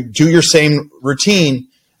time, do your same routine,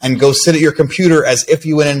 and go sit at your computer as if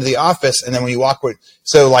you went into the office. And then when you walk away,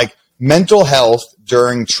 mental health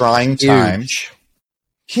during trying times,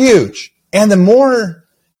 huge. And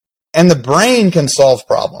the brain can solve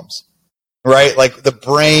problems, right? The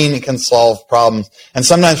brain can solve problems. And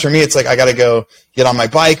sometimes for me, it's I got to go get on my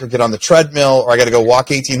bike or get on the treadmill, or I got to go walk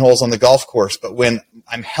 18 holes on the golf course. But when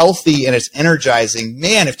I'm healthy and it's energizing,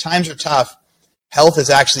 man, if times are tough, health is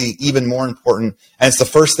actually even more important. And it's the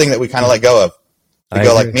first thing that we kind of let go of. We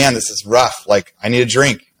go man, this is rough. I need a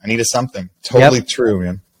drink. I need something. Totally true,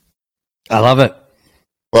 man. I love it.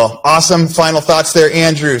 Well, awesome final thoughts there,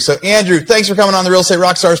 Andrew. So, Andrew, thanks for coming on the Real Estate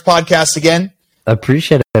Rockstars podcast again. I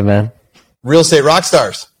appreciate it, man. Real Estate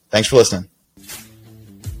Rockstars, thanks for listening.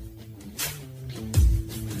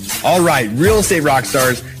 All right, Real Estate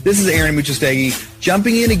Rockstars, this is Aaron Muchastegui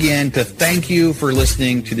jumping in again to thank you for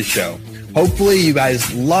listening to the show. Hopefully you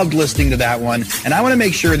guys loved listening to that one. And I want to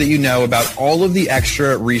make sure that you know about all of the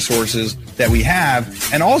extra resources that we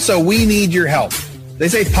have. And also, we need your help. They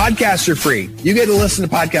say podcasts are free. You get to listen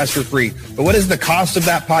to podcasts for free. But what is the cost of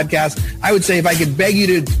that podcast? I would say if I could beg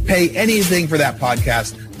you to pay anything for that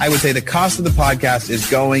podcast, I would say the cost of the podcast is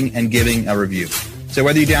going and giving a review. So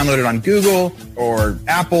whether you download it on Google or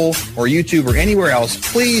Apple or YouTube or anywhere else,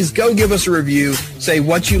 please go give us a review. Say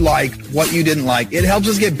what you liked, what you didn't like. It helps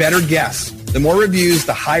us get better guests. The more reviews,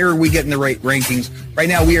 the higher we get in the rankings. Right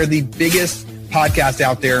now, we are the biggest podcast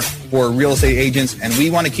out there for real estate agents, and we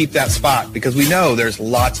want to keep that spot because we know there's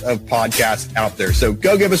lots of podcasts out there. So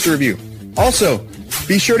go give us a review. Also,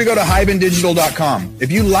 be sure to go to hibandigital.com. If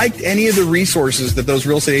you liked any of the resources that those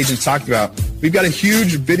real estate agents talked about, we've got a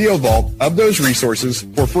huge video vault of those resources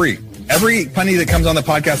for free. Every penny that comes on the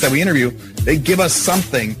podcast that we interview, they give us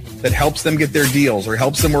something that helps them get their deals or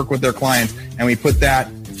helps them work with their clients, and we put that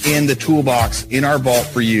in the toolbox in our vault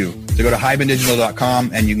for you. So So go to hibandigital.com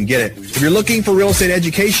and you can get it. If you're looking for real estate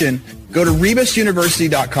education, go to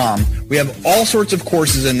rebusuniversity.com. We have all sorts of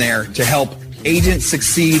courses in there to help agents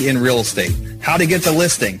succeed in real estate. How to get the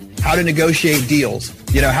listing, how to negotiate deals,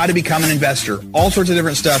 how to become an investor, all sorts of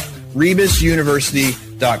different stuff,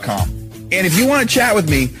 rebusuniversity.com. And if you want to chat with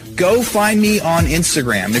me, go find me on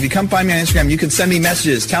Instagram. And if you come find me on Instagram, you can send me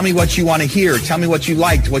messages. Tell me what you want to hear. Tell me what you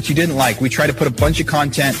liked, what you didn't like. We try to put a bunch of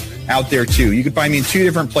content out there too. You can find me in 2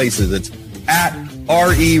 different places. It's at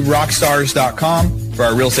rerockstars.com for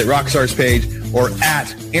our Real Estate Rockstars page, or at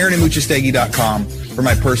aaronamuchastegui.com for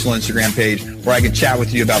my personal Instagram page, where I can chat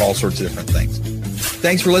with you about all sorts of different things.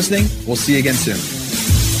 Thanks for listening. We'll see you again soon.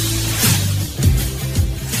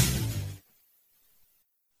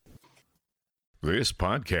 This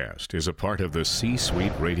podcast is a part of the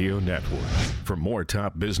C-Suite Radio Network. For more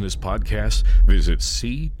top business podcasts, visit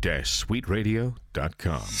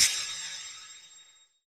c-suiteradio.com.